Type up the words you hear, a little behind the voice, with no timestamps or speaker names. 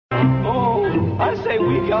I say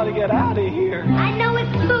we gotta get out of here. I know it's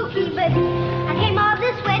spooky, but I came all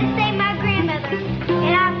this way to save my grandmother,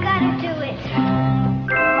 and I've got to do it.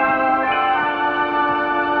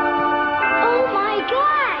 Oh my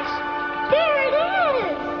gosh! There it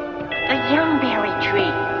is! The youngberry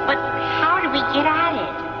tree. But how do we get at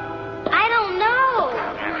it? I don't know.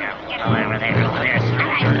 Get over there. Look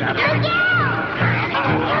out!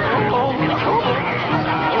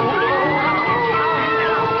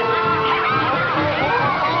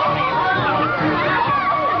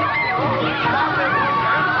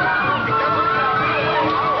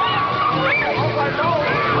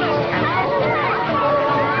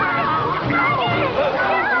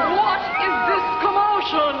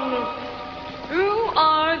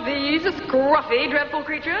 Scruffy, dreadful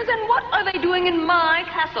creatures, and what are they doing in my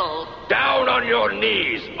castle? Down on your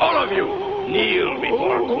knees, all of you. Kneel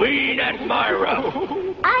before Queen Admira.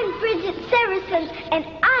 I'm Bridget Saracen, and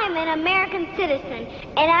I'm an American citizen,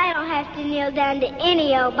 and I don't have to kneel down to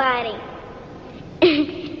any old body.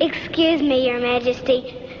 Excuse me, Your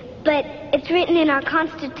Majesty, but it's written in our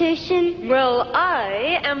Constitution. Well,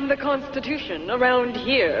 I am the Constitution around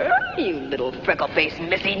here. You little freckle-faced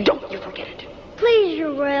missy, don't you forget it. Please,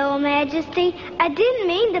 Your Royal Majesty, I didn't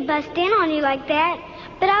mean to bust in on you like that,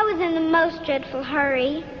 but I was in the most dreadful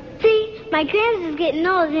hurry. See, my Grands is getting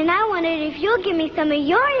old, and I wondered if you'll give me some of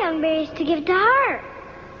your young berries to give to her.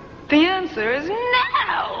 The answer is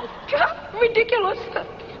no. Ridiculous.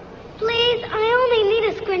 Please, I only need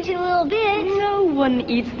a squinchy little bit. No one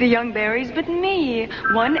eats the young berries but me.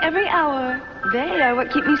 One every hour. They are what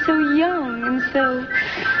keep me so young and so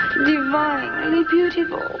divinely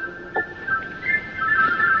beautiful.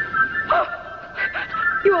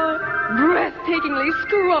 You are breathtakingly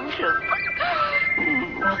scrumptious.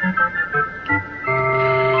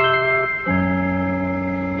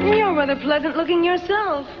 You're rather pleasant looking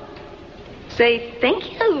yourself. Say thank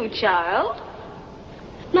you, child.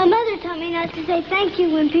 My mother taught me not to say thank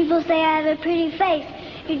you when people say I have a pretty face.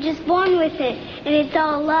 You're just born with it, and it's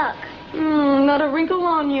all luck. Not a wrinkle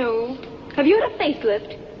on you. Have you had a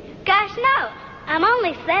facelift? Gosh, no. I'm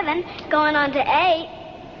only 7, going on to 8.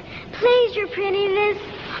 Please, Your Prettiness.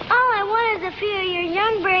 All I want is a few of your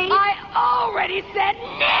young berries. I already said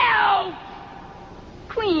no!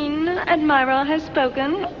 Queen Admira has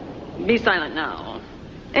spoken. Be silent now.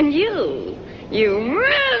 And you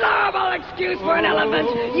miserable excuse for an elephant.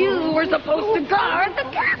 You were supposed to guard the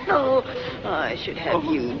castle. I should have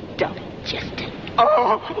you digested.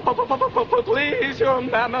 Oh, please, Your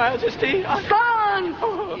Majesty. Silence!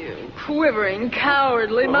 You quivering,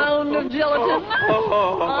 cowardly mound of gelatin.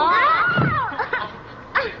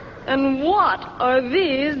 And what are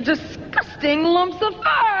these disgusting lumps of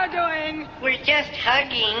fur doing? We're just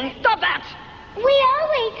hugging. Stop that! We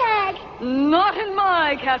always hug. Not in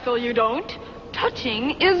my castle, you don't.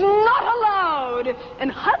 Touching is not allowed.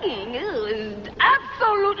 And hugging is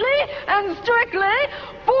absolutely and strictly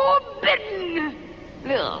forbidden.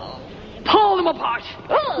 Ugh. Pull them apart.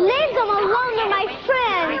 Leave them alone, they're my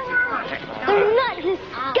friends. They're not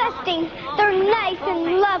disgusting. They're nice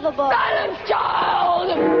and lovable. Silence,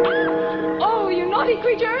 child! Oh, you naughty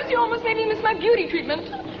creatures. You almost made me miss my beauty treatment.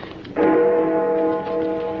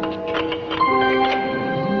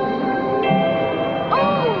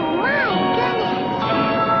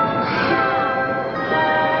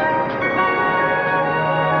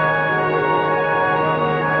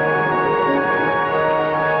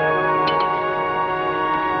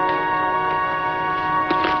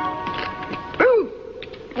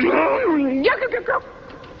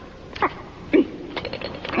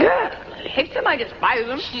 I despise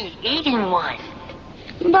them. She's eating one.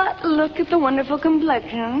 But look at the wonderful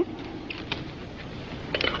complexion.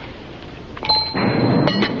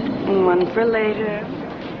 One for later.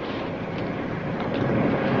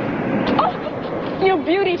 Oh, your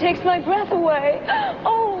beauty takes my breath away.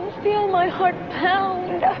 Oh, feel my heart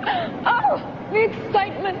pound. Oh, the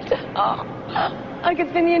excitement. Oh, I could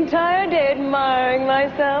spend the entire day admiring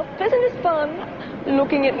myself. Isn't it fun?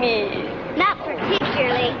 Looking at me. Not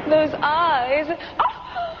particularly. Those eyes.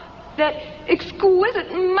 Oh, that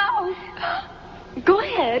exquisite mouth. Go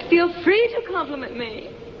ahead. Feel free to compliment me.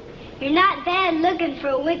 You're not bad looking for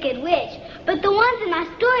a wicked witch, but the ones in my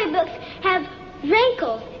storybooks have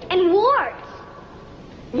wrinkles and warts.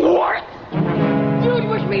 Warts? You would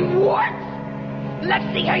wish me warts? Let's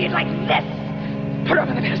see how you'd like this. Put her on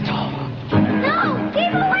the pedestal. No!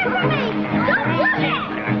 Keep away from me! Don't do it!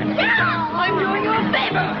 No! I'm doing you a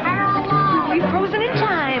favor. How long? You'll be frozen in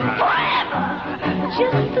time. Forever.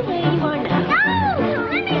 Just the way you are now. No!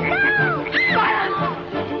 Let me go!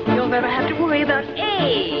 Silence! You'll never have to worry about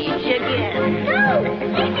age again. No!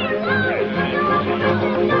 Leave me alone!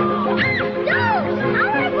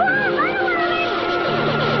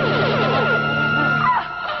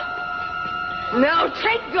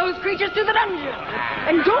 creatures to the dungeon.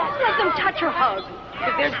 And don't let them touch or hug.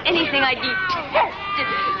 If there's anything I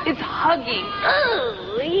detest, it's hugging.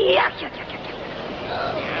 Oh, yuck, yuck, yuck, yuck.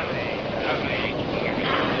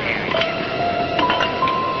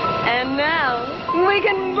 And now, we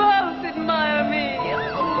can both admire me.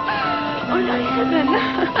 Oh, my heaven.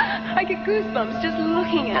 I get goosebumps just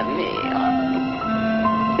looking at me.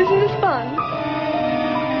 Isn't this fun?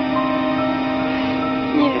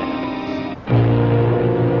 Yes.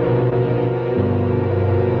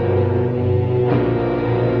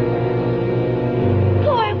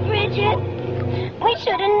 Poor Bridget. We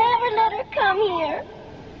should have never let her come here.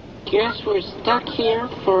 Guess we're stuck here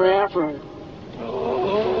forever.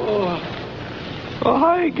 Oh,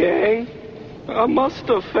 hi, gang. I must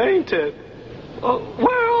have fainted.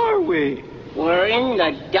 Where are we? We're in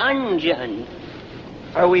the dungeon.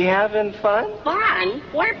 Are we having fun? Fun?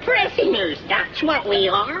 We're prisoners. That's what we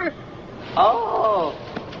are. Oh,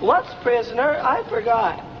 what's prisoner? I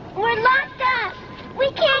forgot. We're locked up.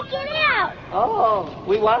 We can't get out. Oh,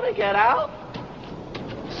 we want to get out?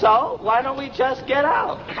 So, why don't we just get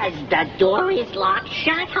out? 'Cause the door is locked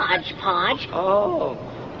shut, Hodgepodge. Oh.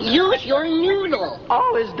 Use your noodle.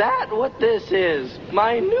 Oh, is that what this is?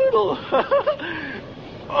 My noodle.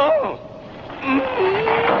 Oh.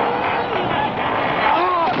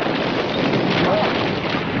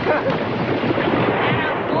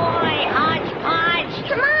 Boy, Hodgepodge.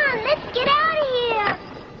 Come on, let's get out of here.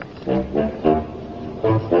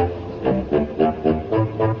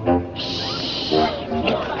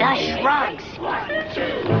 It's the shrugs. 1, 2,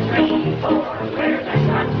 3, 4. We're the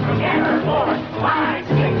shrugs from Evermore. 5,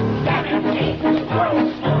 6, 7, 8. Roll,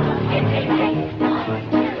 smooth, hit, hit, hit. 1,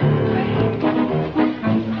 2, 3.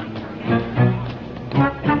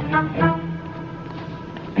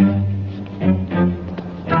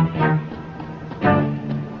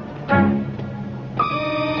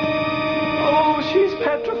 Oh, she's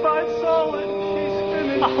petrified solid. She's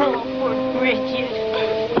finished. Oh, poor Bridget.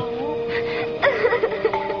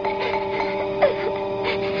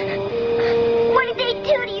 What did they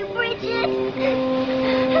do to you, Bridget?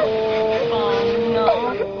 Oh, no.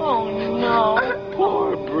 Oh, no. Poor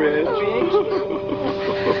Bridget.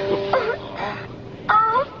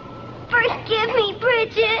 Oh, forgive me,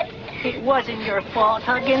 Bridget. It wasn't your fault,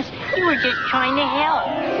 Huggins. You were just trying to help.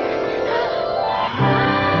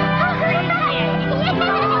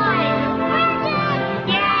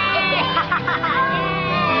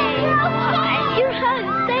 Your hug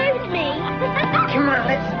saved me. Come on,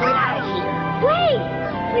 let's split out of here. Wait,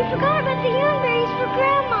 we forgot about the youngberries for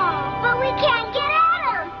Grandma. But we can't get at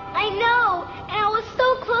them. I know, and I was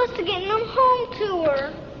so close to getting them home to her.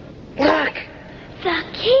 Look. The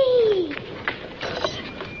key.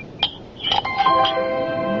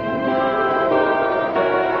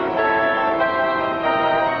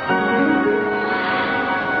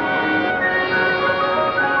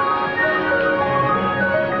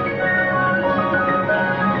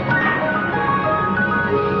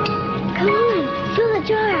 Come on, fill the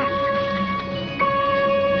jar.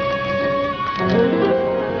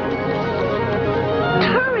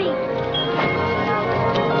 Hurry.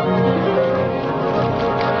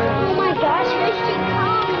 Oh my gosh, here she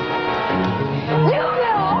comes.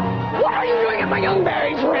 What are you doing at my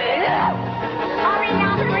youngberry tree? Hurry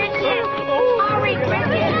now, Bridget. Hurry,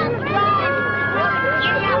 Bridget. Run.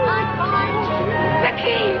 You're not my fun. The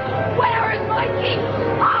key! Where is my key?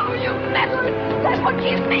 Oh, you messed! That's what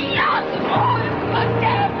keeps me young!